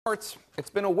It's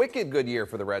been a wicked good year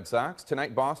for the Red Sox.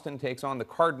 Tonight, Boston takes on the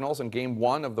Cardinals in Game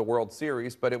 1 of the World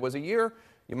Series, but it was a year,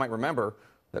 you might remember,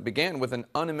 that began with an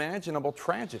unimaginable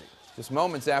tragedy. Just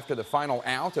moments after the final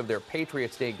out of their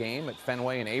Patriots Day game at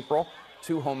Fenway in April,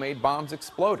 2 homemade bombs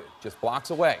exploded just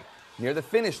blocks away near the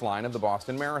finish line of the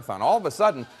Boston Marathon. All of a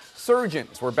sudden,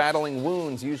 surgeons were battling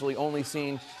wounds usually only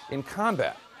seen in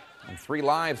combat, and 3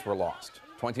 lives were lost.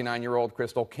 29-year-old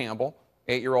Crystal Campbell,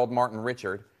 8-year-old Martin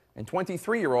Richard, and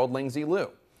 23-year-old Lingzi Liu.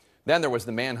 Then there was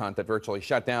the manhunt that virtually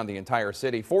shut down the entire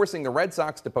city, forcing the Red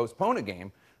Sox to postpone a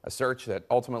game, a search that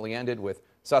ultimately ended with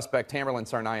suspect Tamerlan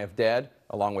Tsarnaev dead,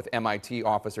 along with MIT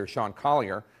officer Sean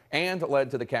Collier, and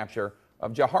led to the capture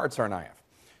of Jahar Tsarnaev.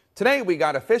 Today, we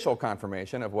got official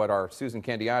confirmation of what our Susan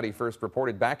Candiotti first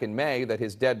reported back in May, that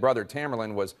his dead brother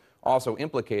Tamerlan was also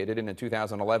implicated in a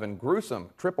 2011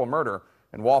 gruesome triple murder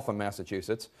in Waltham,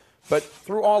 Massachusetts. But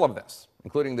through all of this,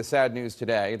 including the sad news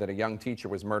today that a young teacher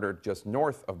was murdered just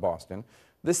north of Boston,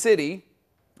 the city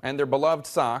and their beloved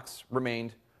Sox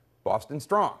remained Boston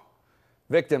strong.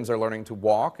 Victims are learning to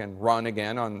walk and run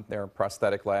again on their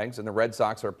prosthetic legs, and the Red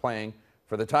Sox are playing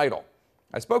for the title.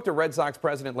 I spoke to Red Sox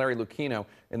President Larry Lucchino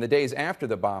in the days after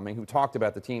the bombing, who talked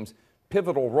about the team's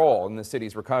pivotal role in the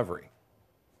city's recovery.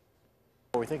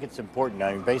 We think it's important.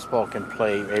 I mean, baseball can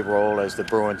play a role, as the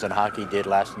Bruins and hockey did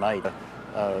last night.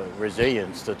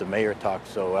 Resilience that the mayor talked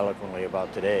so eloquently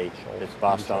about today, that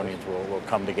Bostonians will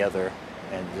come together,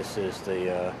 and this is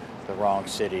the wrong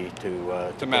city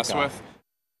to mess with.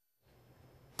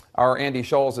 Our Andy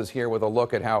Scholes is here with a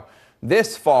look at how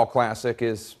this fall classic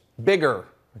is bigger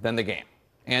than the game.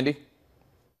 Andy?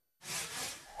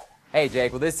 Hey,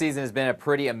 Jake. Well, this season has been a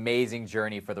pretty amazing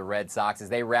journey for the Red Sox as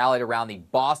they rallied around the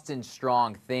Boston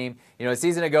Strong theme. You know, a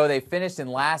season ago, they finished in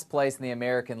last place in the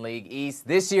American League East.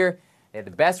 This year, they had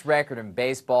the best record in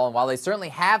baseball, and while they certainly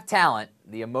have talent,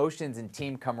 the emotions and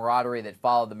team camaraderie that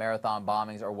followed the marathon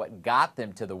bombings are what got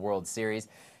them to the World Series.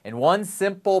 In one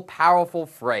simple, powerful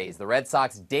phrase, the Red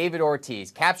Sox' David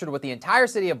Ortiz captured what the entire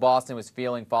city of Boston was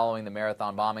feeling following the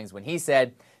marathon bombings when he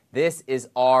said, "This is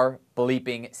our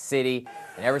bleeping city."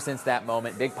 And ever since that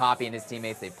moment, Big Papi and his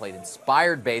teammates, they played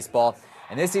inspired baseball.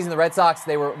 And this season, the Red Sox,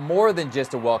 they were more than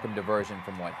just a welcome diversion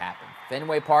from what happened.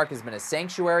 Fenway Park has been a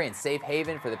sanctuary and safe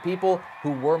haven for the people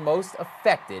who were most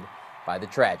affected by the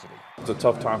tragedy. It's a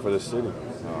tough time for this city.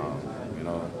 You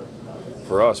know,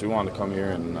 for us, we wanted to come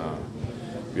here and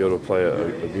be able to play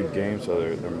a good game so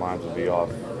their minds would be off,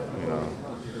 you know,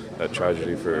 that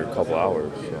tragedy for a couple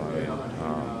hours. So,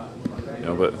 I mean, you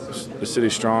know, but the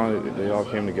city's strong. They all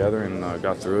came together and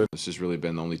got through it. This has really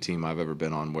been the only team I've ever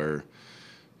been on where,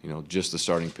 you know, just the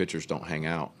starting pitchers don't hang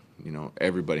out. You know,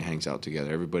 everybody hangs out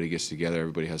together. Everybody gets together.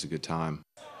 Everybody has a good time.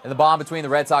 And the bond between the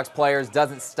Red Sox players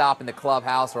doesn't stop in the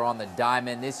clubhouse or on the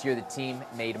diamond. This year, the team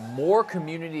made more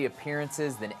community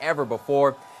appearances than ever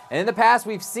before. And in the past,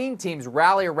 we've seen teams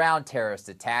rally around terrorist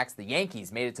attacks. The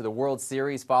Yankees made it to the World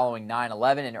Series following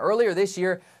 9/11. And earlier this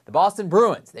year, the Boston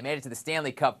Bruins, they made it to the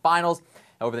Stanley Cup Finals.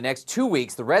 Over the next 2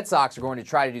 weeks, the Red Sox are going to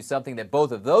try to do something that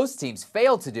both of those teams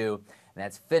failed to do, and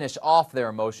that's finish off their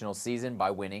emotional season by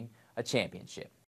winning a championship.